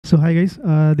So hi guys,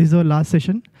 this is our last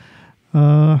session,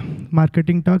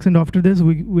 marketing talks, and after this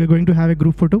we are going to have a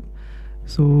group photo.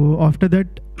 So after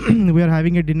that we are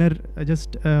having a dinner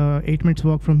just 8 minutes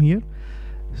walk from here.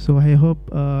 So I hope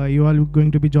you all are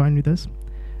going to be joined with us.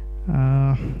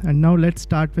 And now let's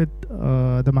start with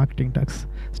the marketing talks,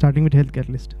 starting with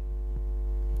HealthCatalyst.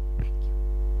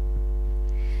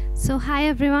 So hi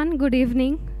everyone, good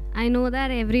evening. I know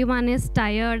that everyone is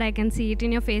tired, I can see it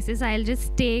in your faces. I'll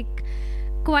just take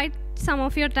quite some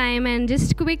of your time and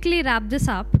just quickly wrap this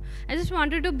up. I just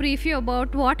wanted to brief you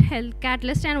about what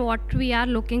HealthCatalyst and what we are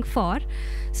looking for.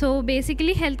 So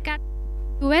basically HealthCatalyst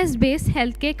US-based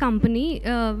healthcare company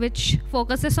which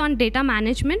focuses on data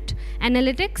management,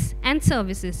 analytics, and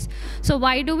services. So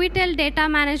why do we tell data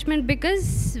management?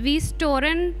 Because we store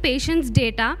in patients'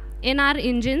 data in our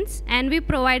engines and we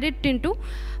provide it into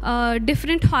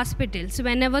different hospitals.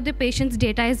 Whenever the patient's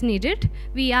data is needed,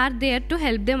 we are there to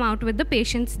help them out with the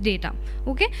patient's data.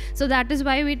 Okay, so that is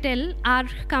why we tell our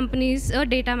companies a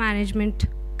data management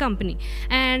company.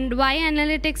 And why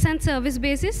analytics and service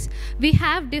basis? We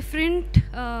have different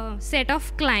set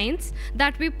of clients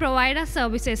that we provide our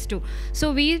services to.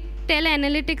 So we tell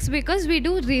analytics because we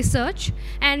do research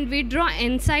and we draw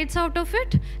insights out of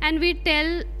it, and we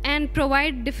tell and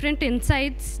provide different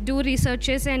insights, do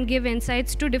researches and give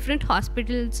insights to different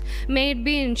hospitals, may it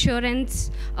be insurance,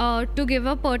 to give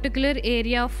a particular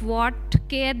area of what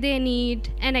care they need,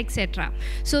 and etc.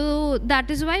 So that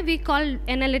is why we call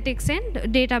analytics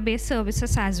and database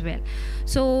services as well.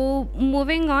 So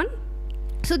moving on.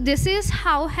 So this is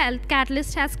how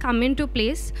HealthCatalyst has come into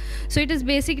place. So it is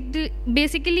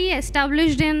basically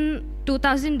established in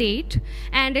 2008,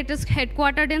 and it is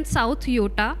headquartered in South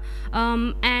Utah.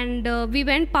 We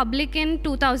went public in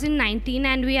 2019,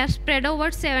 and we are spread over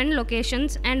 7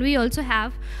 locations, and we also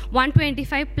have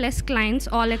 125 plus clients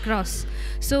all across.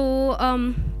 So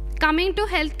coming to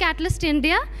HealthCatalyst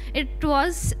India, it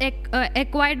was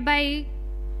acquired by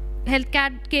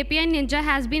KPI Ninja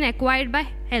has been acquired by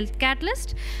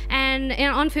HealthCatalyst, and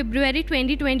on February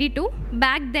 2022.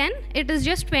 Back then, it is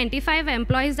just 25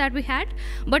 employees that we had,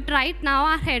 but right now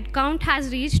our headcount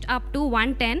has reached up to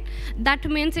 110. That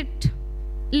means it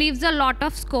leaves a lot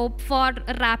of scope for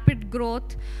rapid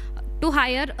growth to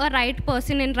hire a right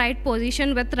person in right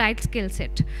position with right skill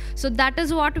set. So that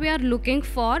is what we are looking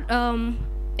for.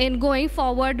 In going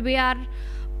forward, we are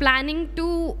planning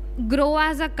to grow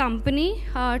as a company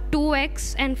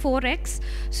 2x and 4x.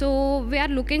 So we are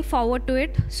looking forward to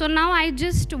it. So now I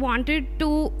just wanted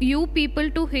you people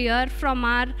to hear from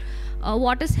our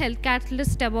what is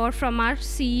HealthCatalyst about from our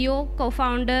CEO,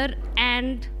 co-founder,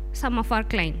 and some of our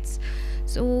clients.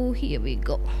 So here we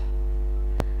go.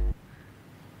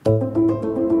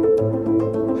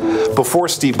 Before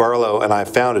Steve Barlow and I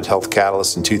founded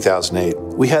HealthCatalyst in 2008,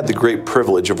 we had the great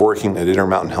privilege of working at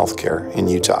Intermountain Healthcare in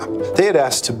Utah. They had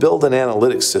asked to build an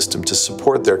analytics system to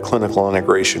support their clinical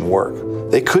integration work.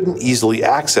 They couldn't easily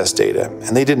access data,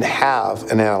 and they didn't have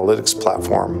an analytics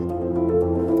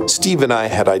platform. Steve and I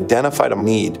had identified a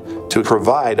need to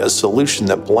provide a solution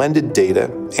that blended data,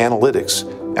 analytics,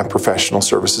 and professional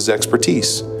services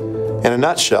expertise. In a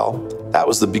nutshell, that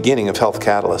was the beginning of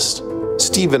HealthCatalyst.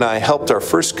 Steve and I helped our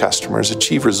first customers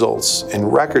achieve results in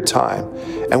record time,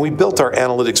 and we built our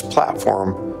analytics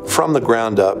platform from the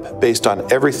ground up based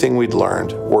on everything we'd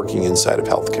learned working inside of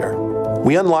healthcare.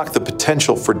 We unlock the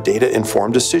potential for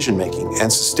data-informed decision-making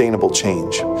and sustainable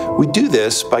change. We do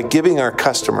this by giving our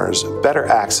customers better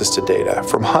access to data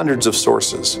from hundreds of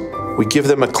sources. We give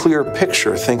them a clear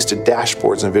picture thanks to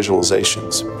dashboards and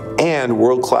visualizations, and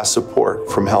world-class support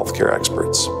from healthcare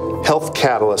experts.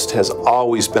 HealthCatalyst has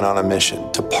always been on a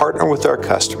mission to partner with our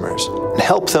customers and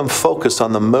help them focus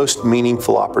on the most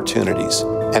meaningful opportunities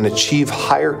and achieve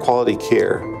higher quality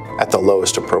care at the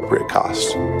lowest appropriate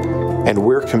cost. And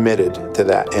we're committed to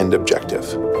that end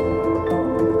objective.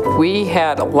 We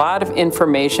had a lot of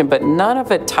information, but none of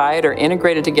it tied or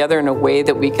integrated together in a way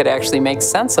that we could actually make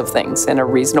sense of things in a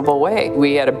reasonable way.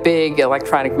 We had a big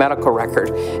electronic medical record,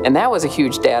 and that was a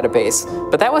huge database.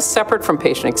 But that was separate from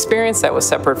patient experience, that was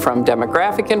separate from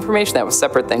demographic information, that was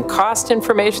separate than cost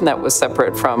information, that was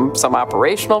separate from some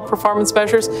operational performance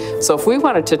measures. So if we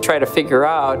wanted to try to figure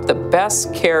out the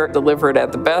best care delivered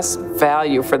at the best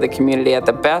value for the community, at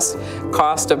the best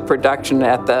cost of production,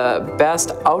 at the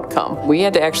best outcome, we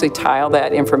had to actually tie all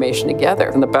that information together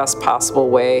in the best possible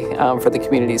way for the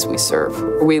communities we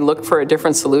serve. We looked for a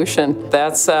different solution.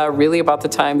 That's really about the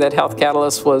time that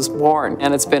HealthCatalyst was born,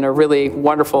 and it's been a really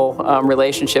wonderful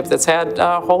relationship that's had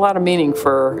a whole lot of meaning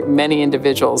for many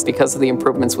individuals because of the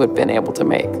improvements we've been able to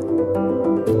make.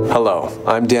 Hello,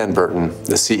 I'm Dan Burton,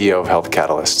 the CEO of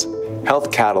HealthCatalyst.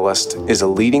 HealthCatalyst is a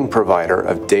leading provider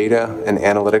of data and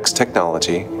analytics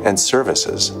technology and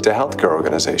services to healthcare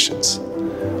organizations.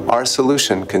 Our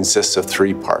solution consists of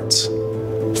 3 parts.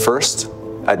 First,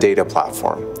 a data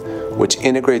platform, which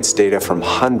integrates data from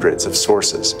hundreds of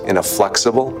sources in a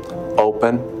flexible,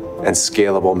 open, and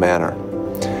scalable manner.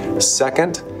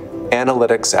 Second,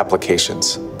 analytics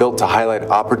applications built to highlight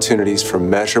opportunities for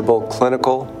measurable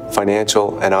clinical,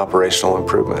 financial, and operational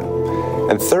improvement.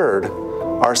 And third,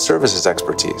 our services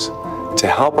expertise to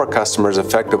help our customers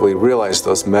effectively realize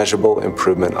those measurable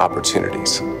improvement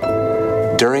opportunities.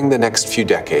 During the next few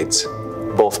decades,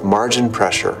 both margin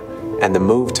pressure and the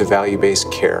move to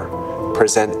value-based care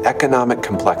present economic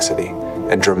complexity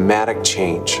and dramatic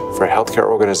change for healthcare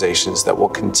organizations that will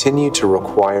continue to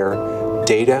require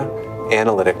data,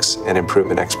 analytics, and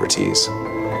improvement expertise.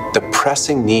 The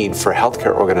pressing need for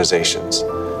healthcare organizations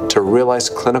to realize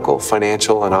clinical,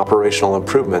 financial, and operational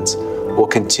improvements will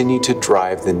continue to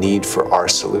drive the need for our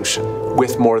solution.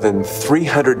 With more than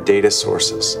 300 data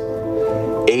sources,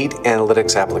 8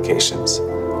 analytics applications,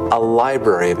 a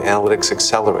library of analytics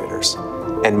accelerators,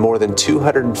 and more than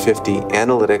 250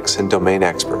 analytics and domain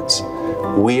experts,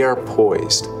 we are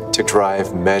poised to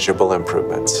drive measurable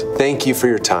improvements. Thank you for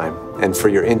your time and for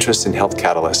your interest in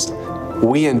HealthCatalyst.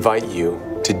 We invite you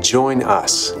to join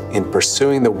us in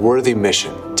pursuing the worthy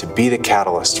mission to be the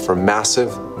catalyst for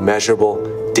massive, measurable,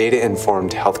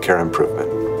 data-informed healthcare improvement.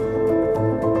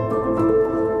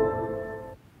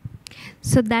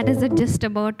 So that is the gist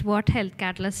about what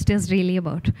HealthCatalyst is really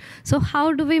about. So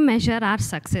how do we measure our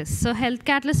success? So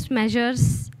HealthCatalyst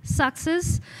measures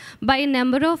success by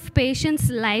number of patients'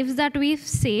 lives that we've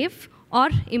saved or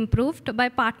improved by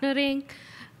partnering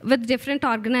with different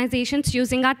organizations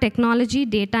using our technology,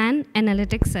 data, and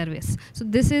analytics service. So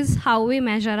this is how we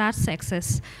measure our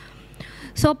success.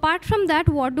 So apart from that,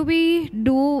 what do we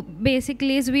do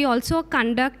basically is we also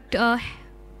conduct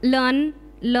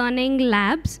learning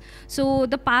labs. So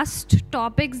the past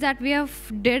topics that we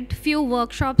have did few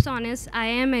workshops on is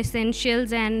IAM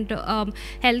Essentials and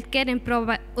healthcare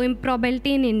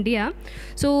improbability in India.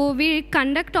 So we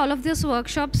conduct all of these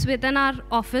workshops within our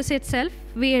office itself.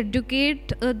 We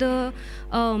educate the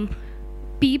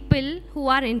people who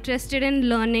are interested in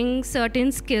learning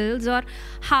certain skills or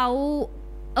how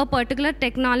a particular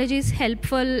technology is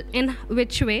helpful in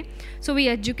which way. So we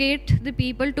educate the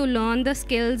people to learn the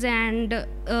skills, and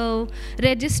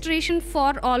registration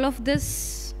for all of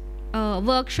this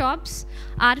workshops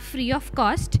are free of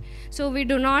cost. So we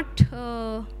do not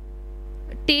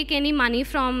take any money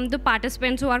from the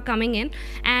participants who are coming in.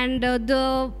 And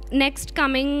the next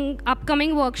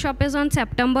upcoming workshop is on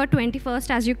September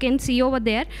 21st, as you can see over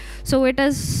there. So it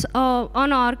is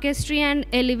on orchestra and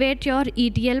elevate your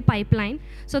ETL pipeline.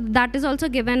 So that is also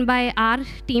given by our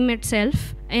team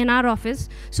itself in our office.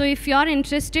 So if you're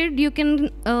interested, you can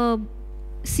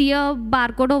see a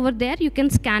barcode over there. You can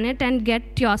scan it and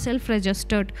get yourself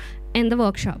registered in the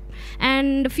workshop.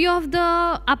 And a few of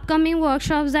the upcoming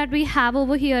workshops that we have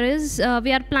over here is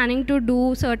we are planning to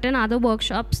do certain other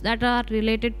workshops that are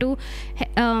related to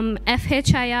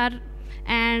FHIR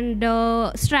and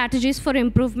strategies for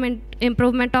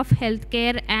improvement of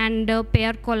healthcare and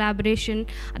payer collaboration.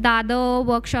 The other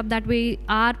workshop that we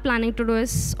are planning to do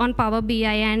is on Power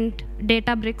BI and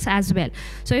Databricks as well.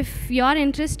 So if you're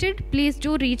interested, please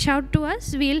do reach out to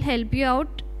us. We'll help you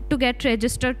out to get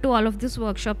registered to all of these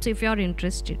workshops if you're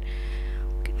interested.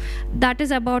 Okay. That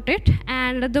is about it.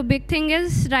 And the big thing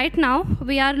is right now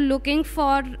we are looking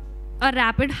for a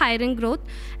rapid hiring growth,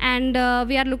 and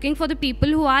we are looking for the people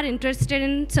who are interested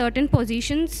in certain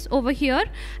positions over here.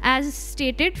 As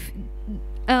stated,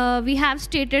 we have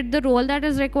stated the role that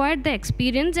is required, the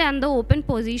experience, and the open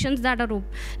positions that are open,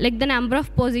 like the number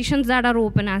of positions that are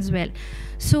open as well.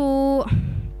 So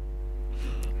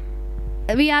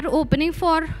we are opening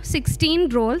for 16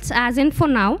 roles as in for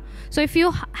now. So if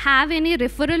you have any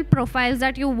referral profiles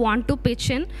that you want to pitch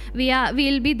in,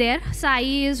 we'll be there. Sai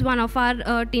is one of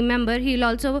our team member. He'll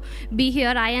also be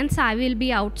here. I and Sai will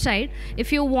be outside.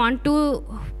 If you want to,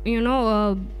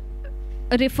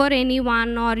 refer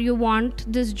anyone, or you want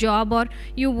this job, or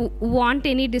you want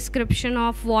any description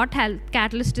of what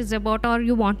HealthCatalyst is about, or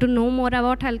you want to know more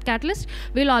about HealthCatalyst,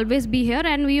 we'll always be here.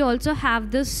 And we also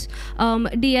have this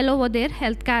DL over there,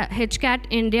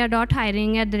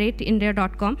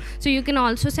 hcatindia.hiring@india.com. So you can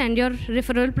also send your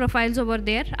referral profiles over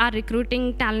there. Our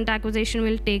recruiting talent acquisition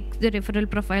will take the referral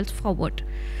profiles forward.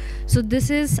 So this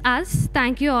is us.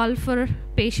 Thank you all for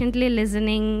patiently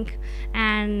listening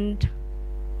and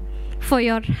for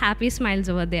your happy smiles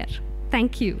over there.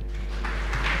 Thank you.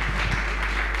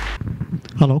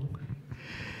 Hello.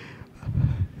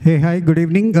 Hey, hi, good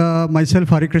evening. Myself,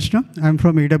 Hari Krishna. I'm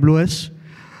from AWS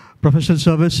Professional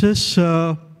Services.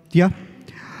 First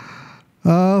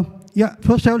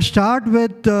I will start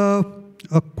with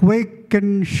a quick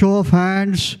and show of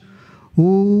hands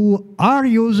who are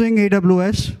using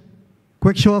AWS.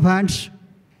 Quick show of hands.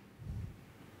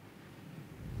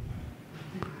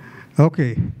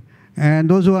 Okay. And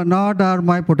those who are not are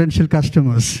my potential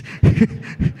customers.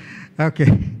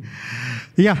 Okay.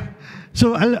 Yeah.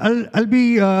 So I'll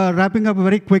be wrapping up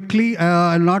very quickly.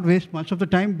 I'll not waste much of the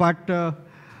time, but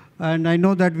and I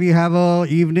know that we have a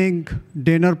evening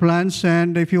dinner plans,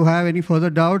 and if you have any further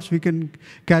doubts, we can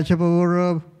catch up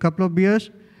over a couple of beers.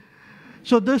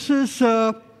 So this is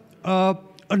a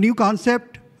new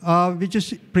concept which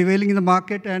is prevailing in the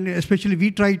market, and especially we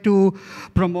try to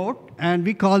promote, and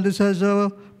we call this as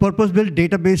a purpose-built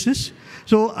databases.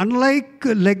 So unlike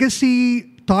legacy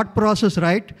thought process,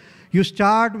 right? You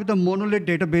start with the monolith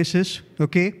databases,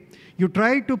 okay? You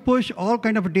try to push all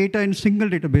kind of data in single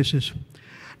databases.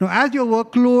 Now, as your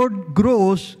workload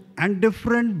grows and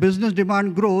different business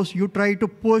demand grows, you try to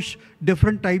push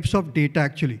different types of data,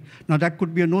 actually. Now, that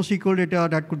could be a NoSQL data,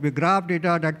 that could be graph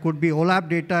data, that could be OLAP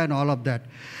data, and all of that.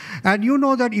 And you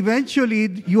know that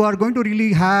eventually, you are going to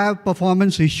really have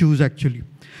performance issues, actually.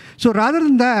 So rather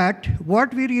than that,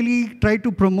 what we really try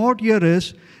to promote here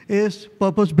is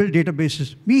purpose-built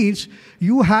databases. Means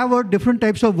you have a different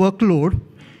types of workload,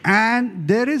 and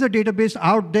there is a database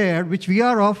out there which we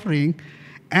are offering,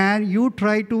 and you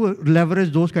try to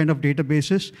leverage those kind of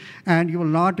databases, and you will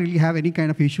not really have any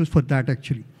kind of issues for that,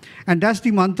 actually. And that's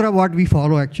the mantra what we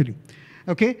follow, actually.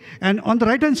 Okay? And on the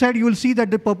right-hand side, you will see that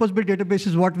the purpose-built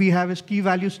databases, what we have is key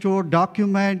value store,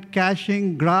 document,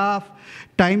 caching, graph,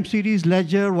 time series,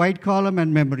 ledger, white column,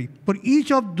 and memory. For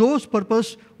each of those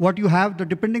purpose, what you have,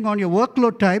 depending on your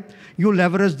workload type, you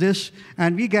leverage this,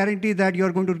 and we guarantee that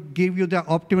you're going to give you the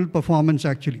optimal performance,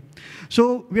 actually.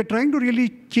 So we're trying to really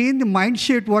change the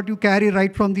mindset what you carry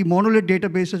right from the monolith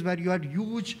databases, where you had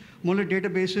huge monolith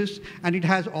databases, and it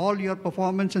has all your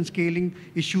performance and scaling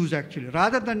issues, actually.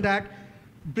 Rather than that,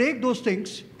 break those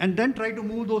things, and then try to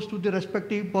move those to the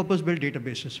respective purpose-built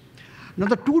databases. Now,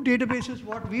 the two databases,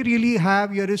 what we really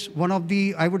have here is one of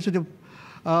the, I would say, the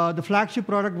flagship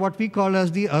product, what we call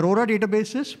as the Aurora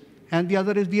databases, and the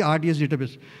other is the RDS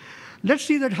database. Let's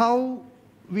see that how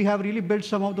we have really built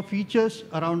some of the features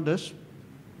around this.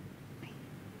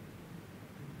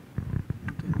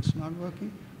 Okay, it's not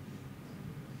working.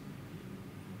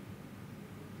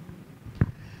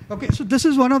 Okay, so this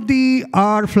is one of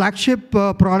our flagship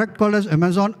product called as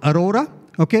Amazon Aurora.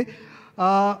 Okay,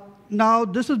 now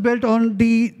this is built on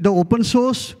the open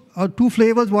source. Two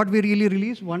flavors what we really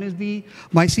release. One is the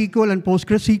MySQL and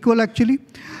PostgreSQL, actually.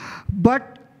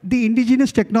 But the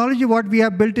indigenous technology what we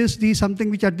have built is something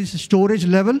which at this storage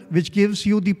level, which gives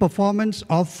you the performance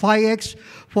of 5x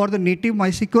for the native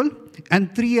MySQL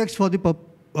and 3x for the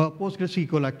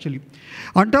PostgreSQL, actually.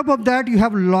 On top of that, you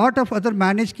have a lot of other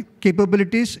managed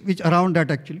capabilities which around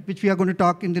that, actually, which we are going to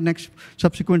talk in the next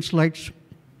subsequent slides.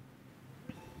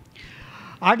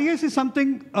 RDS is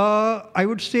something, I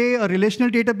would say, a relational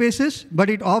databases, but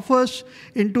it offers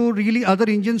into really other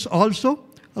engines also.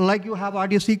 Like you have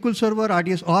RDS SQL Server,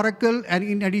 RDS Oracle, and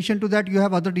in addition to that, you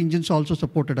have other engines also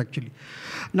supported, actually.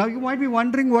 Now, you might be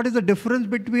wondering what is the difference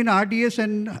between RDS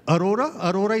and Aurora.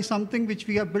 Aurora is something which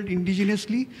we have built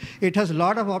indigenously. It has a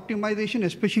lot of optimization,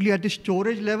 especially at the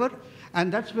storage level,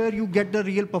 and that's where you get the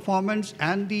real performance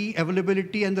and the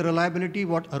availability and the reliability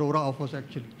what Aurora offers,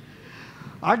 actually.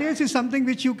 RDS is something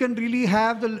which you can really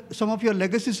have some of your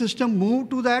legacy system move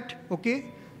to that, okay?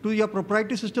 To your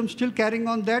proprietary system, still carrying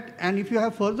on that. And if you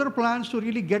have further plans to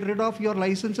really get rid of your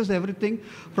licenses, everything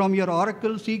from your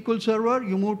Oracle SQL Server,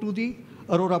 you move to the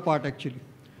Aurora part, actually.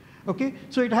 Okay,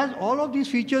 so it has all of these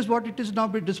features, what it is now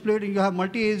been displayed, and you have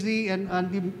multi-AZ and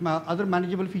the other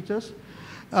manageable features.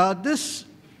 I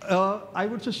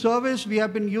would say service, we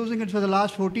have been using it for the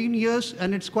last 14 years,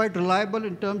 and it's quite reliable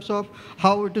in terms of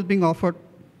how it is being offered.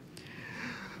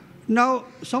 Now,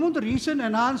 some of the recent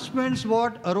enhancements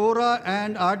what Aurora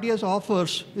and RDS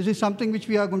offers, this is something which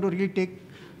we are going to really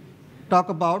talk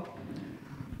about.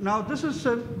 Now, this is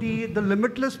the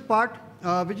limitless part,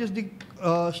 which is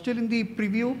still in the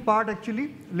preview part,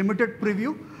 actually, limited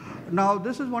preview. Now,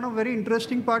 this is one of very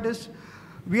interesting part is,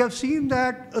 we have seen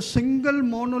that a single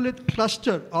monolith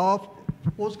cluster of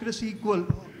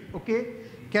PostgreSQL, okay,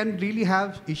 can really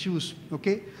have issues,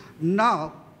 okay?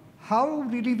 Now, how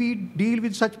really we deal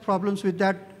with such problems with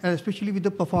that, especially with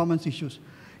the performance issues?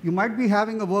 You might be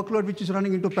having a workload which is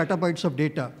running into petabytes of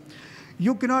data.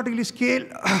 You cannot really scale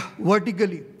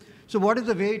vertically. So what is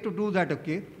the way to do that,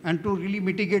 okay? And to really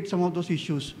mitigate some of those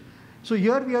issues? So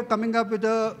here we are coming up with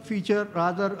a feature,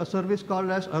 rather a service called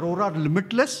as Aurora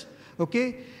Limitless.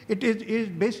 Okay, it is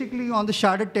basically on the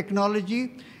sharded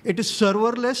technology. It is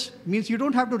serverless, means you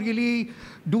don't have to really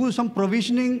do some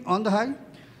provisioning on the high.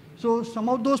 So some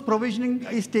of those provisioning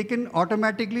is taken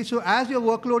automatically. So as your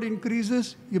workload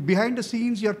increases, behind the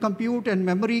scenes, your compute and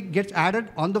memory gets added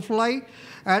on the fly.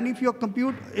 And if your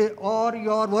compute or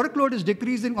your workload is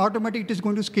decreasing, automatically it is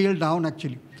going to scale down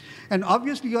actually. And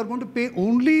obviously you are going to pay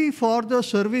only for the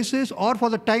services or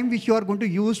for the time which you are going to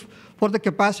use for the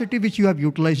capacity which you have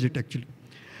utilized it actually.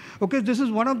 Okay, this is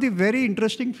one of the very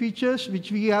interesting features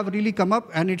which we have really come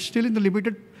up, and it's still in the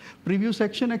limited preview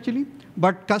section actually.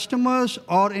 But customers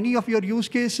or any of your use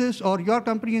cases or your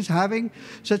company is having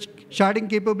such sharding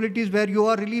capabilities where you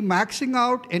are really maxing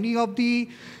out any of the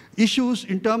issues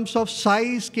in terms of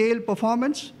size, scale,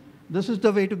 performance, this is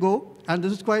the way to go. And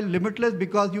this is quite limitless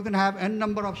because you can have n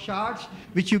number of shards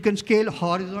which you can scale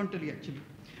horizontally actually.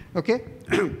 Okay.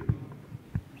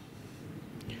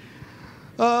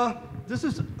 This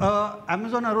is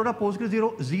Amazon Aurora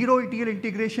Postgres zero ETL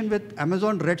integration with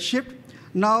Amazon Redshift.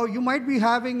 Now, you might be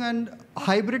having a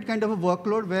hybrid kind of a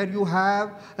workload where you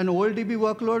have an OLTP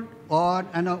workload or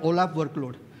an OLAP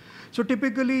workload. So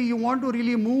typically, you want to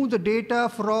really move the data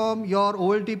from your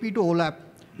OLTP to OLAP.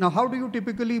 Now, how do you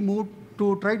typically move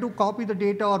to try to copy the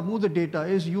data or move the data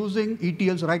is using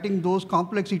ETLs, writing those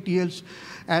complex ETLs,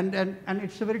 and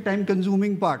it's a very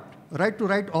time-consuming part, right, to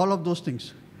write all of those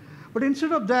things. But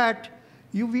instead of that,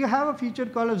 we have a feature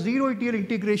called a zero ETL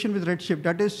integration with Redshift.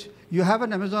 That is, you have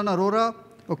an Amazon Aurora,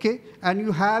 okay, and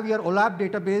you have your OLAP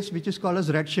database, which is called as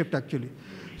Redshift, actually.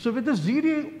 So with the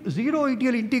zero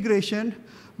ETL integration,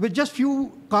 with just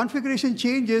few configuration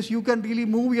changes, you can really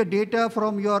move your data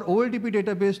from your OLTP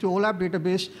database to OLAP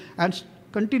database and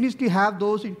continuously have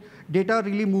those data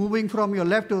really moving from your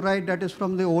left to right, that is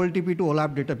from the OLTP to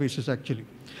OLAP databases, actually.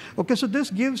 Okay, so this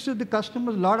gives the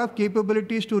customers a lot of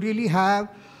capabilities to really have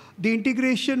the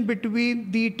integration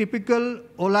between the typical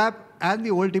OLAP and the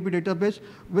OLTP database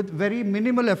with very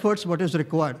minimal efforts what is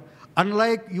required.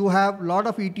 Unlike you have a lot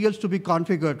of ETLs to be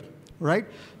configured, right?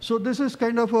 So this is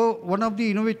kind of one of the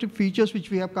innovative features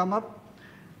which we have come up.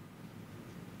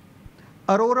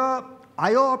 Aurora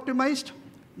IO optimized.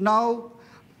 Now,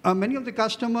 many of the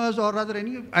customers, or rather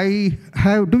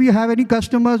do we have any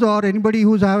customers or anybody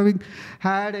who's having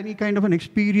had any kind of an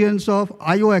experience of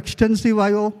IO, extensive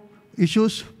IO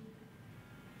issues?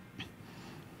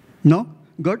 No?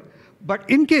 Good. But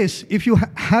in case, if you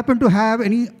happen to have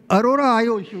any Aurora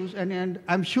IO issues, and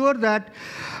I'm sure that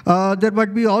there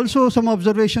might be also some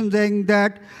observations saying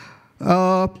that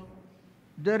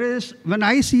there is, when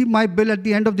I see my bill at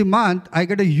the end of the month, I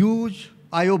get a huge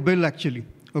IO bill actually.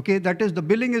 Okay, that is, the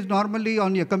billing is normally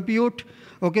on your compute,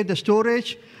 okay, the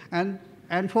storage, and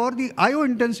for the IO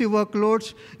intensive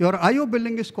workloads, your IO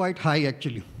billing is quite high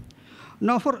actually.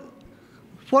 Now for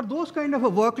those kind of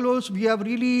workloads, we have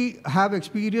really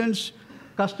experienced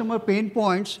customer pain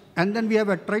points, and then we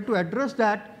have tried to address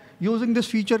that using this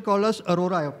feature called as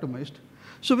Aurora Optimized.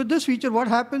 So with this feature, what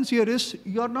happens here is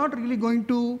you're not really going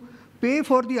to pay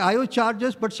for the IO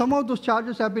charges, but some of those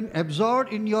charges have been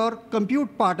absorbed in your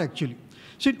compute part actually.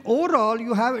 So in overall,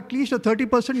 you have at least a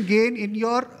 30% gain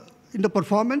in the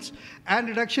performance and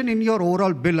reduction in your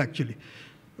overall bill actually.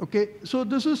 Okay, so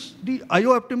this is the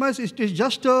IO optimized. It is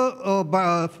just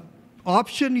a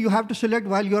option you have to select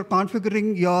while you are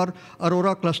configuring your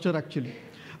Aurora cluster actually.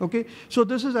 Okay, so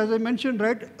this is, as I mentioned,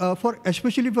 right,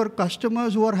 especially for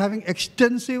customers who are having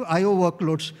extensive IO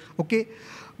workloads. Okay,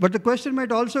 but the question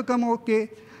might also come, okay,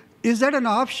 is that an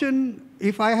option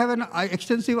if I have an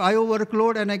extensive IO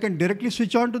workload and I can directly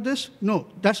switch on to this? No,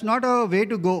 that's not a way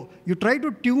to go. You try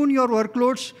to tune your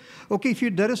workloads. Okay,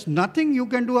 if there is nothing you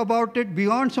can do about it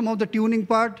beyond some of the tuning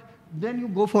part, then you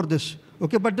go for this.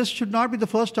 Okay, but this should not be the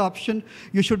first option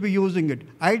you should be using it.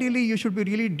 Ideally, you should be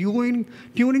really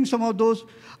tuning some of those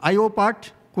IO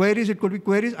part queries. It could be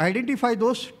queries, identify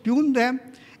those, tune them,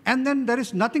 and then there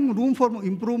is nothing room for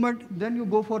improvement, then you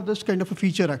go for this kind of a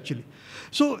feature actually.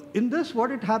 So in this, what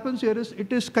it happens here is,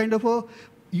 it is kind of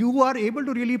you are able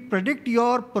to really predict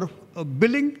your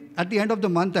billing at the end of the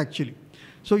month actually.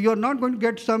 So you're not going to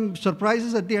get some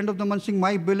surprises at the end of the month saying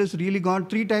my bill is really gone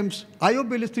 3 times, IO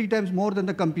bill is 3 times more than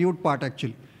the compute part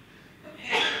actually.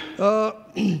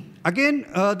 Again,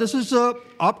 this is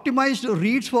optimized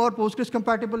reads for Postgres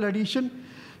compatible addition.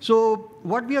 So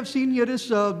what we have seen here is,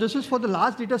 this is for the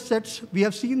large data sets. We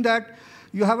have seen that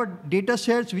you have a data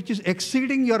set which is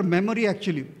exceeding your memory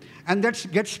actually, and that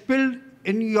gets spilled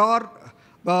in your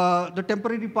the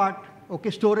temporary part, okay,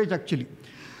 storage actually.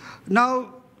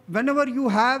 Now, whenever you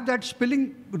have that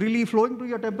spilling really flowing to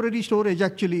your temporary storage,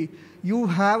 actually, you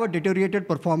have a deteriorated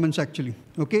performance, actually,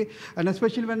 okay? And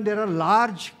especially when there are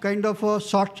large kind of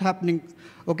sorts happening,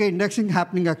 okay, indexing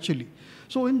happening, actually.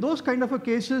 So in those kind of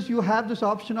cases, you have this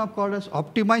option of called as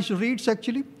optimized reads,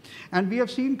 actually. And we have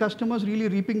seen customers really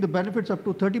reaping the benefits up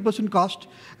to 30% cost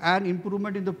and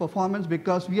improvement in the performance,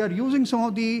 because we are using some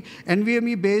of the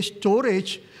NVMe-based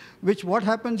storage, which what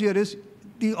happens here is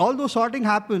all those sorting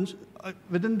happens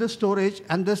within this storage,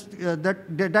 and this,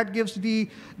 that gives the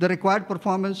required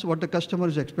performance what the customer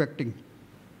is expecting.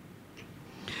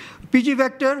 PG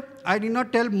Vector, I did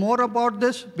not tell more about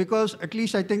this because at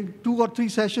least I think 2 or 3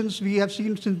 sessions we have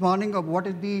seen since morning of what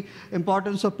is the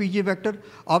importance of PG Vector.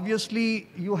 Obviously,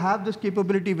 you have this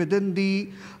capability within the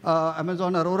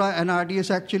Amazon Aurora and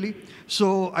RDS actually.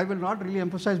 So I will not really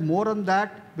emphasize more on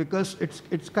that because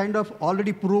it's kind of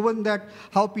already proven that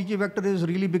how PG Vector is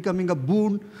really becoming a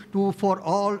boon for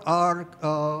all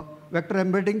our vector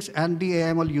embeddings and the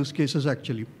AML use cases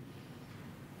actually.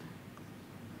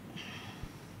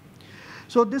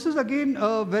 So this is again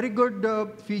a very good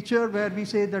feature where we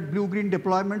say that blue-green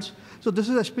deployments. So this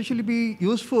is especially be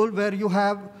useful where you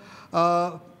have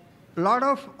a lot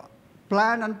of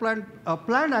planned, unplanned,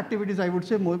 planned activities, I would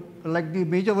say, more like the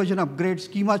major version upgrade,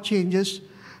 schema changes,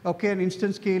 okay, and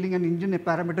instance scaling and engine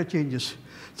parameter changes.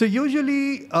 So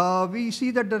usually we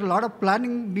see that there are a lot of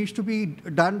planning needs to be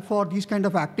done for these kind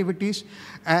of activities,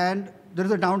 and there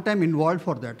is a downtime involved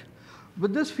for that.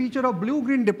 With this feature of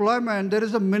blue-green deployment, there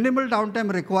is a minimal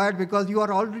downtime required because you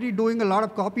are already doing a lot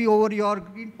of copy over your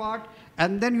green part,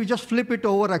 and then you just flip it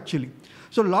over actually.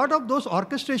 So a lot of those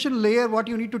orchestration layer, what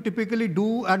you need to typically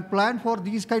do and plan for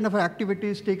these kind of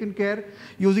activities taken care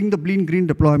using the blue-green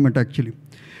deployment actually.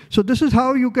 So this is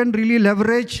how you can really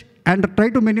leverage and try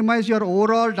to minimize your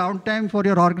overall downtime for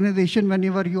your organization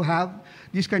whenever you have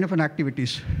these kind of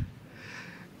activities.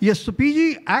 Yes, so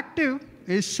PG Active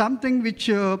is something which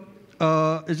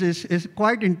is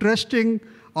quite interesting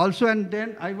also, and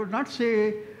then I would not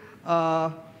say,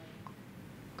 I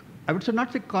would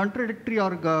not say contradictory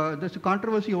or there's a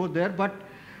controversy over there, but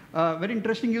very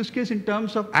interesting use case in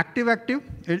terms of active-active.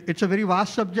 It's a very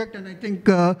vast subject, and I think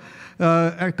there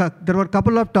were a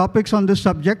couple of topics on this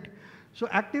subject. So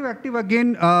active-active,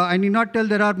 again, I need not tell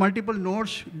there are multiple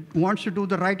nodes who wants to do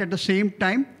the write at the same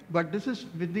time, but this is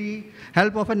with the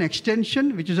help of an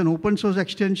extension, which is an open source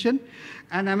extension,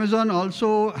 and Amazon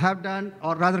also have done,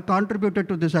 or rather contributed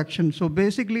to this action. So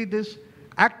basically this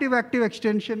active-active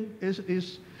extension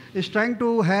is trying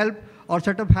to help or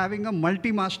set up having a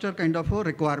multi-master kind of a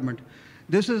requirement.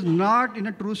 This is not, in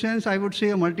a true sense, I would say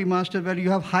a multi-master where you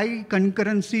have high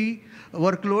concurrency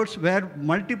workloads where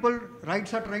multiple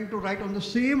writes are trying to write on the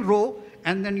same row,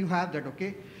 and then you have that,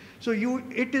 okay? So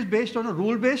it is based on a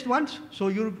rule-based ones. So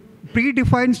you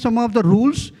predefine some of the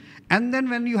rules, and then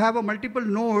when you have a multiple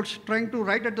nodes trying to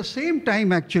write at the same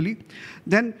time actually,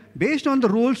 then based on the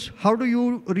rules, how do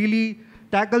you really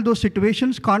tackle those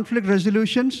situations, conflict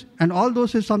resolutions, and all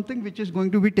those is something which is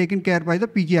going to be taken care by the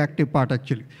PG Active part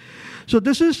actually. So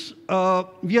this is,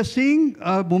 we are seeing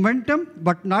momentum,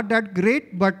 but not that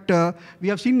great, but we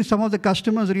have seen some of the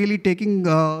customers really taking,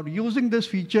 using this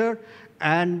feature,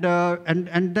 and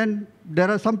then there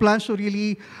are some plans to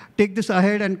really take this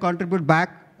ahead and contribute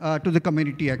back to the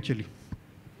community actually.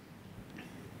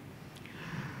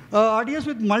 RDS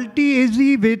with multi-AZ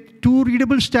with 2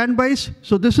 readable standbys.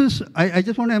 So this is, I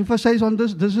just want to emphasize on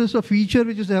this, this is a feature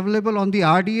which is available on the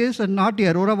RDS and not the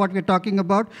Aurora, what we're talking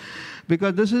about,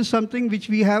 because this is something which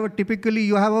we have typically,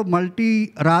 you have a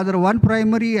rather one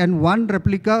primary and one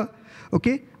replica,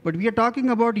 okay? But we are talking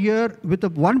about here with a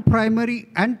 1 primary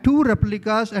and 2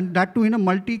 replicas, and that too in a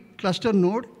multi-cluster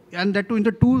node, and that too in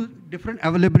the 2 different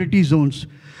availability zones,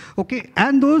 okay?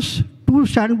 And those 2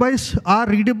 standbys are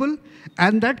readable,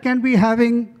 and that can be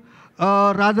having,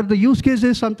 rather the use case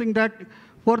is something that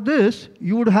for this,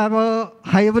 you would have a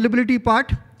high availability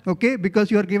part, okay,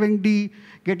 because you are getting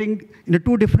in the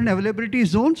 2 different availability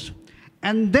zones.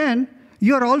 And then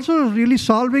you are also really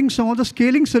solving some of the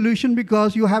scaling solution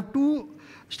because you have 2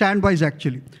 standbys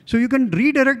actually. So you can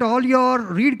redirect all your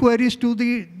read queries to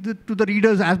the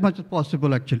readers as much as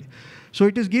possible actually. So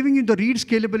it is giving you the read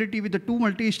scalability with the 2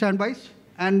 multi-standbys,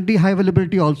 and the high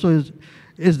availability also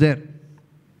is there.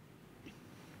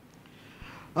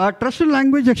 Trusted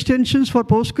language extensions for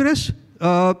Postgres.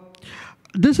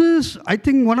 This is, I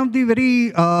think, one of the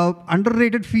very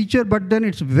underrated feature, but then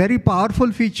it's very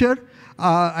powerful feature.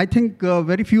 I think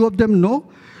very few of them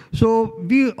know. So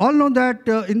we all know that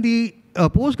in the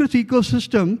Postgres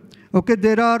ecosystem, okay,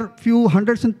 there are few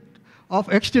hundreds of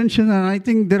extensions, and I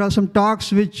think there are some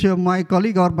talks which my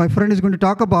colleague or my friend is going to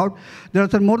talk about. There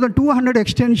are more than 200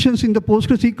 extensions in the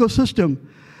Postgres ecosystem.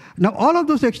 Now, all of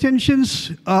those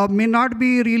extensions may not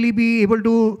really be able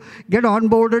to get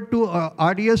onboarded to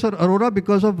RDS or Aurora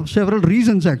because of several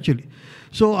reasons, actually.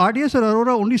 So RDS or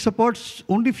Aurora only supports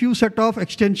only few set of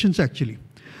extensions, actually.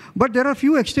 But there are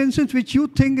few extensions which you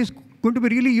think is going to be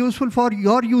really useful for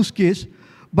your use case,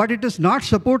 but it is not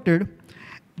supported,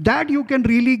 that you can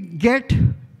really get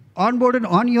onboarded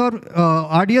on your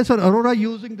RDS or Aurora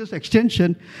using this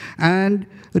extension and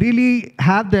really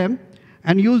have them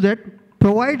and use that,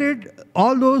 provided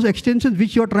all those extensions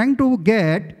which you're trying to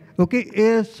get, okay,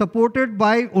 is supported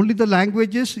by only the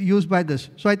languages used by this.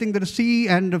 So I think there is C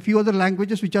and a few other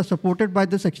languages which are supported by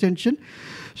this extension.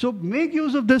 So make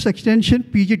use of this extension,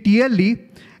 PGTLE,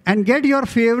 and get your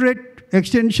favorite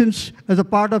extensions as a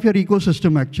part of your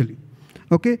ecosystem, actually.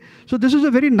 Okay, so this is a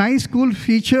very nice, cool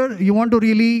feature. You want to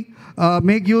really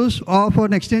make use of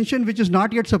an extension which is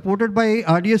not yet supported by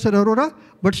RDS or Aurora,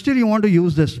 but still you want to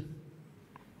use this.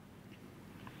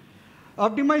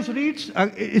 Optimized reads,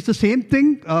 it's the same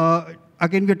thing.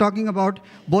 Again, we're talking about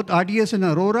both RDS and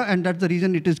Aurora, and that's the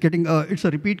reason it is getting, it's a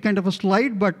repeat kind of a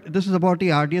slide, but this is about the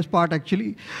RDS part,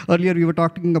 actually. Earlier, we were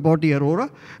talking about the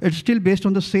Aurora. It's still based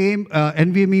on the same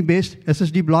NVMe-based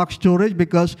SSD block storage,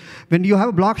 because when you have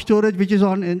a block storage which is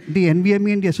on the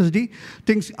NVMe and the SSD,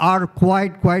 things are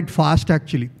quite fast,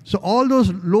 actually. So all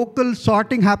those local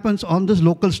sorting happens on this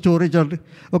local storage,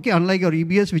 okay, unlike your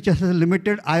EBS, which has a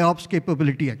limited IOPS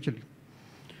capability, actually.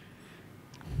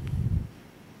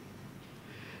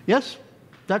 Yes,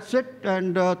 that's it,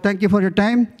 and thank you for your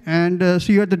time, and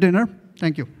see you at the dinner.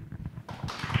 Thank you.